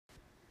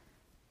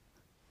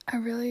I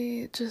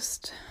really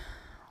just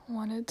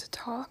wanted to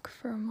talk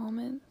for a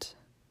moment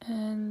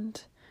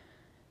and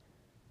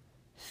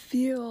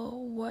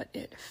feel what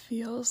it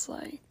feels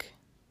like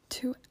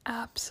to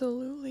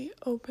absolutely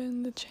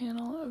open the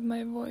channel of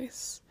my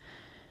voice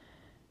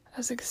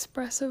as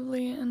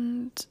expressively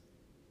and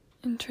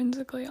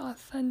intrinsically,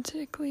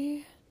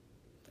 authentically,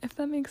 if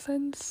that makes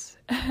sense,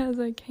 as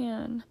I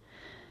can,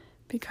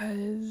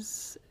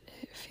 because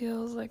it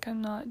feels like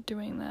I'm not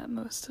doing that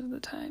most of the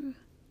time.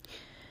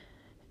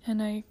 And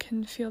I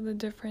can feel the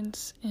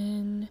difference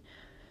in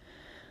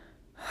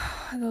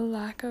the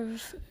lack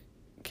of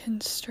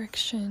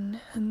constriction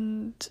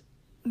and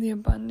the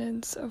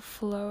abundance of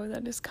flow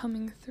that is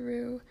coming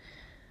through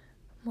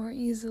more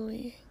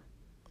easily,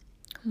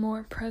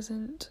 more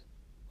present,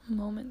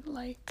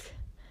 moment-like,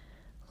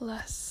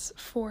 less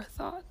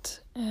forethought.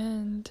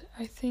 And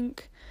I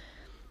think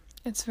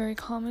it's very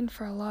common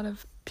for a lot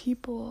of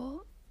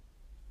people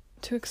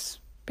to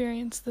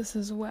experience this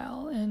as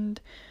well. And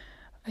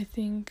I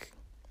think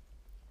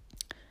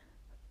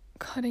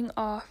cutting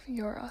off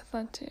your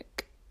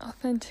authentic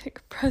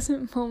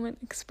present moment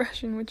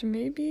expression, which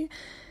may be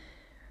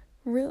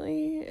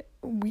really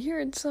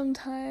weird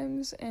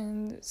sometimes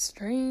and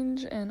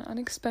strange and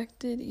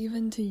unexpected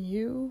even to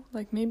you.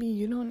 Like maybe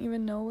you don't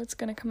even know what's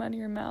gonna come out of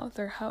your mouth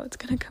or how it's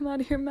gonna come out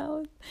of your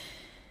mouth.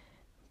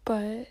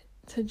 But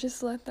to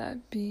just let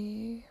that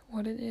be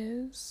what it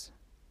is,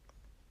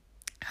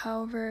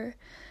 however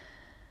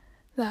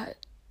that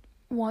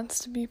wants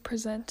to be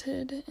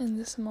presented in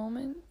this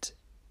moment,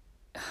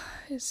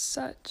 is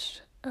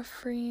such a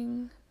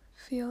freeing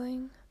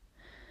feeling,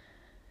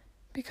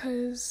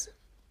 because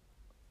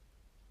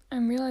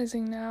I'm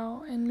realizing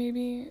now, and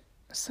maybe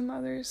some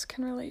others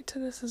can relate to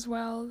this as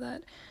well,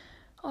 that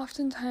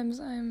oftentimes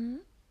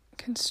I'm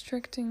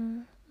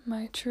constricting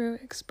my true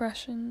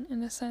expression,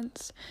 in a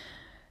sense,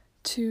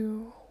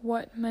 to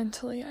what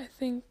mentally I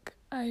think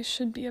I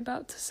should be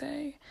about to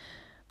say,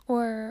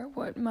 or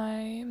what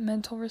my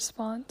mental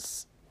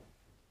response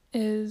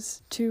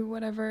is to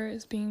whatever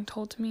is being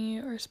told to me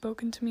or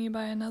spoken to me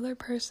by another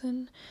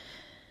person,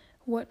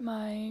 what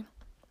my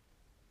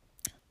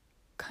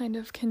kind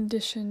of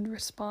conditioned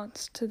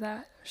response to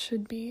that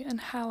should be,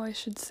 and how I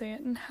should say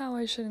it, and how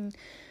I should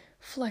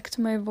inflect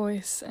my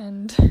voice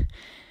and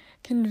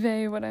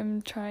convey what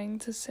I'm trying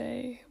to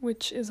say,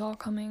 which is all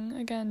coming,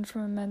 again,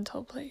 from a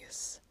mental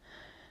place.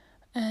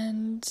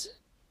 And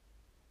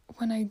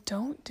when I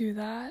don't do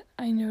that,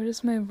 I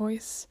notice my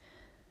voice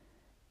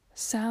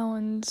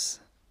sounds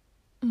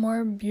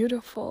more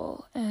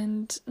beautiful,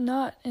 and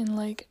not in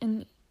like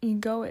an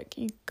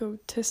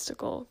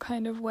egotistical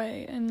kind of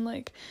way, and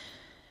like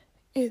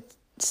it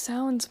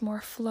sounds more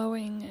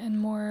flowing and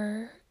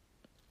more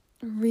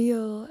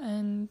real,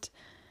 and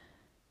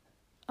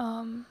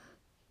I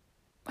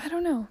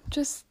don't know,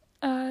 just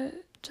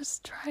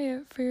try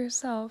it for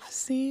yourself.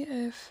 See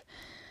if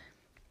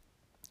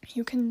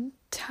you can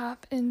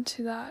tap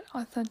into that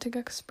authentic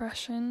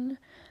expression.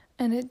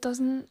 And it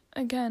doesn't,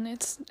 again,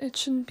 it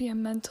shouldn't be a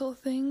mental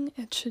thing.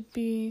 It should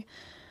be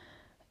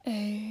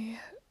a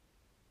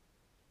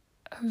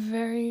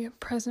very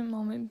present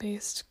moment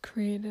based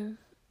creative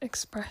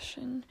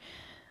expression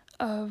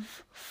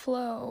of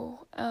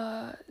flow,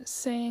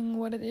 saying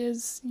what it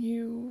is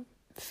you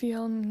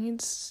feel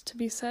needs to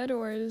be said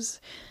or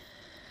is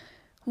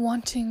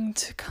wanting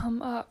to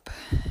come up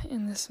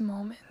in this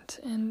moment.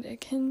 And it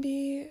can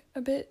be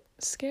a bit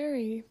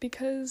scary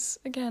because,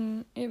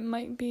 again, it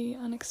might be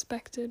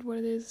unexpected what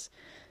it is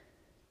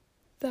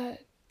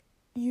that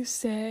you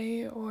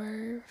say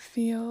or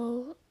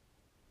feel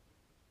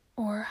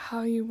or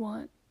how you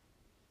want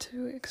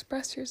to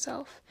express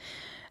yourself.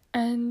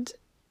 And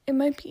it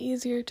might be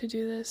easier to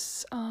do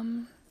this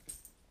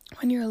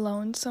when you're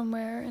alone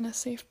somewhere in a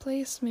safe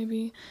place,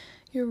 maybe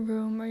your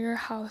room or your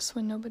house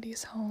when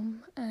nobody's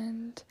home,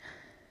 and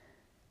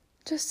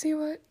just see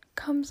what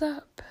comes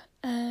up.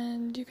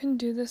 And you can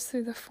do this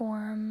through the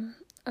form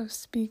of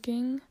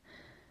speaking,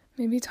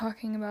 maybe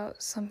talking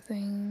about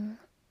something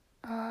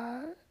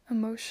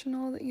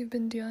emotional that you've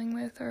been dealing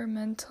with or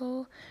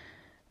mental,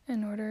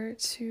 in order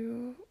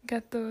to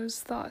get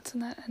those thoughts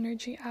and that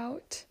energy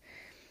out.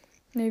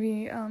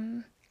 Maybe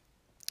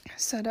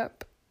set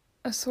up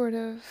a sort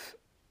of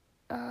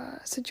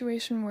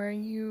situation where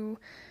you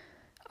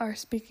are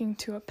speaking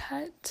to a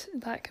pet.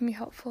 That can be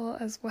helpful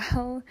as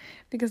well,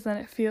 because then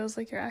it feels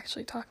like you're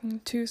actually talking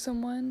to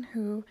someone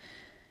who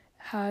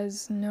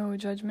has no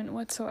judgment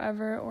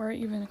whatsoever, or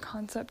even a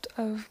concept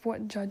of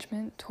what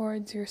judgment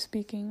towards your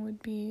speaking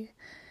would be.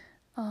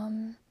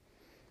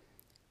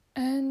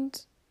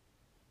 And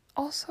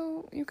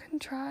also you can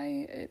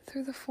try it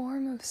through the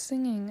form of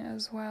singing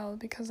as well,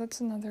 because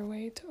that's another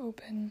way to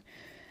open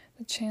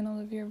the channel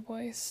of your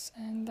voice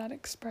and that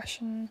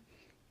expression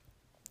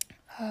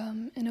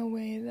in a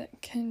way that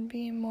can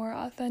be more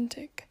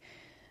authentic.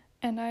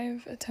 And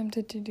I've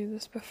attempted to do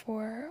this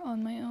before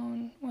on my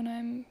own when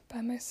I'm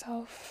by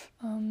myself,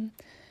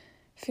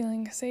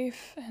 feeling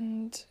safe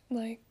and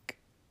like,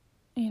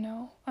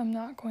 I'm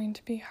not going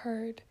to be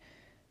heard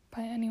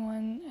by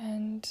anyone,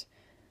 and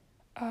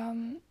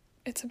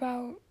it's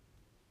about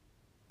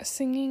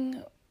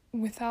singing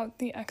without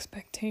the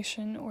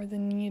expectation or the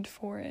need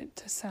for it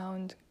to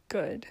sound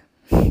good.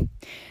 And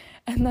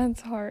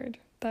that's hard.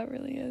 That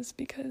really is,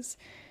 because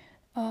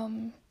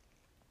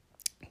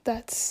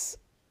that's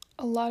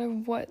a lot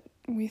of what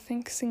we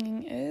think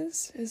singing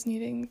is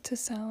needing to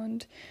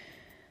sound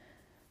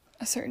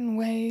a certain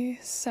way,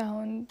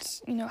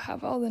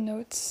 have all the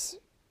notes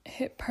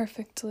hit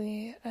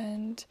perfectly,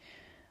 and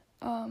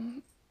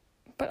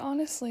but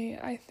honestly,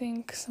 I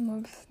think some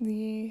of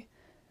the,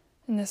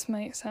 and this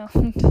might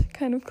sound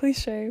kind of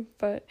cliche,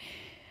 but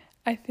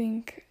I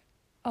think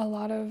a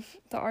lot of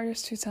the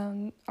artists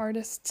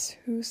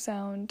who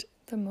sound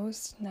the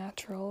most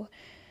natural,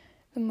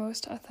 the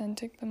most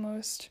authentic, the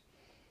most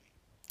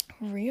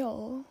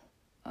real,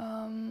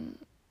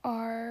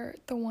 are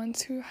the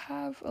ones who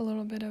have a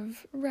little bit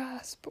of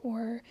rasp,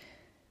 or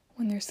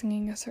when they're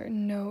singing a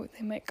certain note,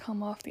 they might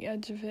come off the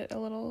edge of it a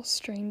little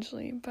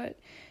strangely, but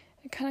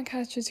it kind of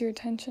catches your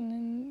attention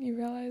and you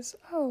realize,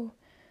 oh,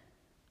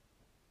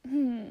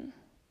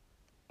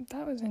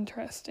 that was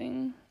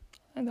interesting.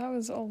 And that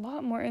was a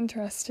lot more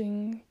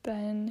interesting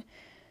than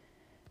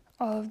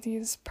all of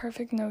these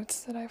perfect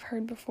notes that I've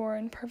heard before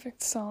and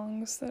perfect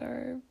songs that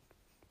are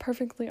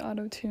perfectly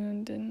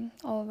auto-tuned and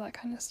all of that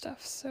kind of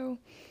stuff. So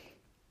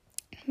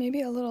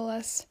maybe a little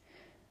less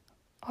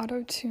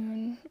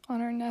auto-tune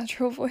on our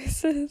natural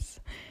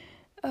voices,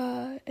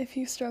 if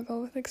you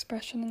struggle with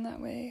expression in that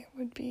way,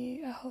 would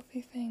be a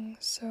healthy thing.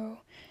 So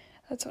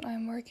that's what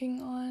I'm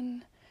working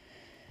on.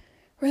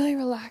 Really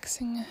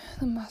relaxing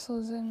the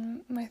muscles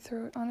in my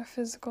throat on a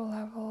physical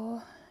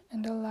level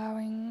and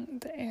allowing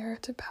the air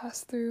to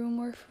pass through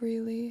more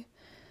freely,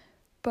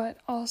 but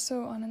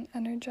also on an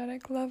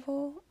energetic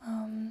level,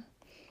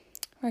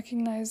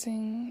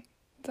 recognizing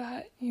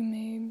that you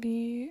may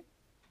be,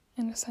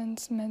 in a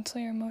sense,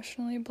 mentally or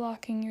emotionally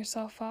blocking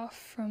yourself off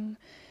from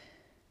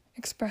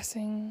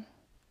expressing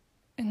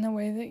in the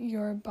way that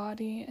your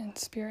body and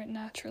spirit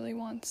naturally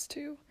wants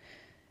to,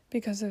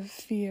 because of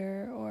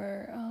fear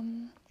or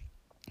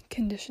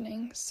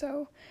conditioning.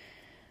 So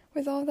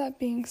with all that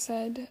being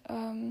said,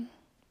 I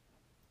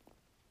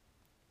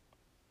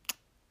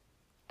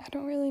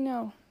don't really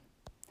know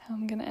how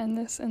I'm gonna end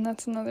this, and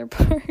that's another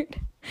part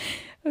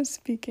of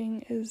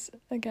speaking is,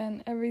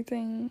 again,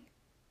 everything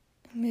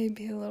may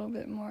be a little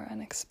bit more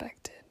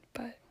unexpected,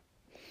 but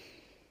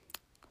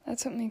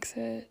that's what makes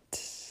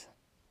it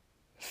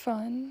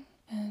fun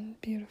and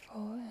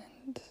beautiful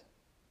and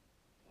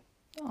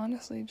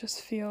honestly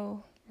just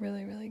feel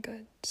really, really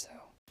good. So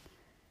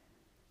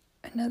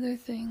another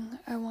thing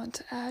I want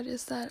to add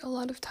is that a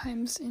lot of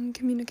times in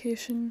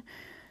communication,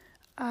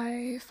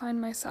 I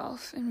find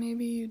myself, and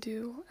maybe you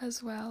do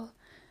as well,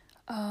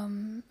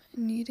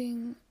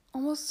 needing,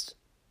 almost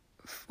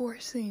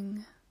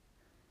forcing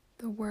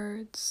the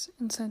words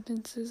and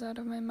sentences out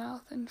of my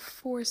mouth and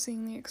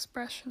forcing the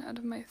expression out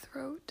of my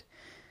throat.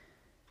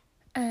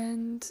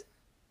 And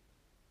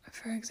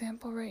for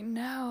example, right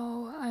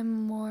now,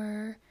 I'm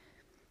more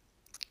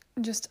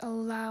just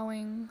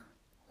allowing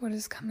what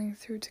is coming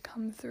through to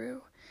come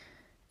through.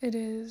 It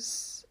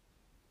is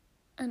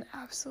an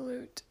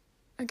absolute,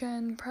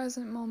 again,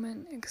 present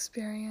moment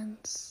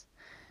experience,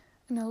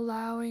 an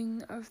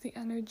allowing of the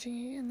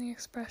energy and the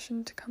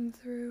expression to come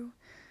through,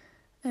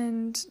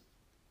 and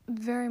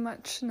very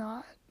much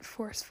not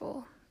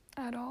forceful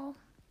at all.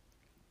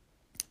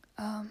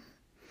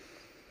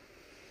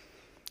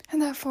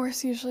 And that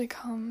force usually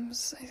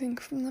comes, I think,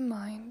 from the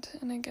mind,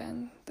 and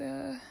again,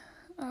 the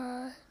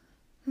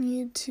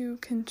need to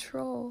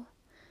control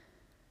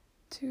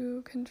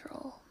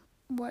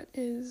what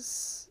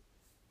is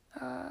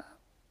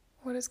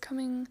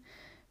coming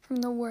from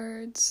the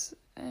words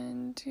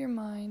and your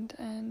mind,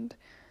 and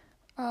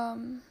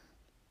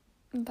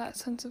that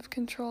sense of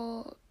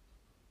control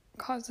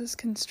causes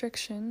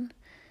constriction,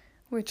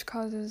 which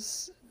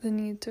causes the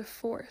need to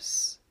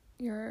force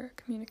your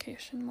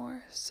communication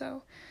more.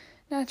 So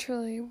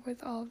naturally,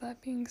 with all of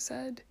that being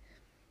said,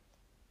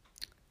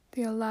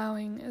 the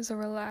allowing is a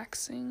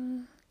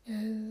relaxing,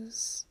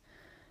 is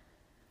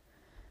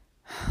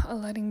a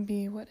letting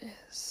be what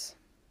is.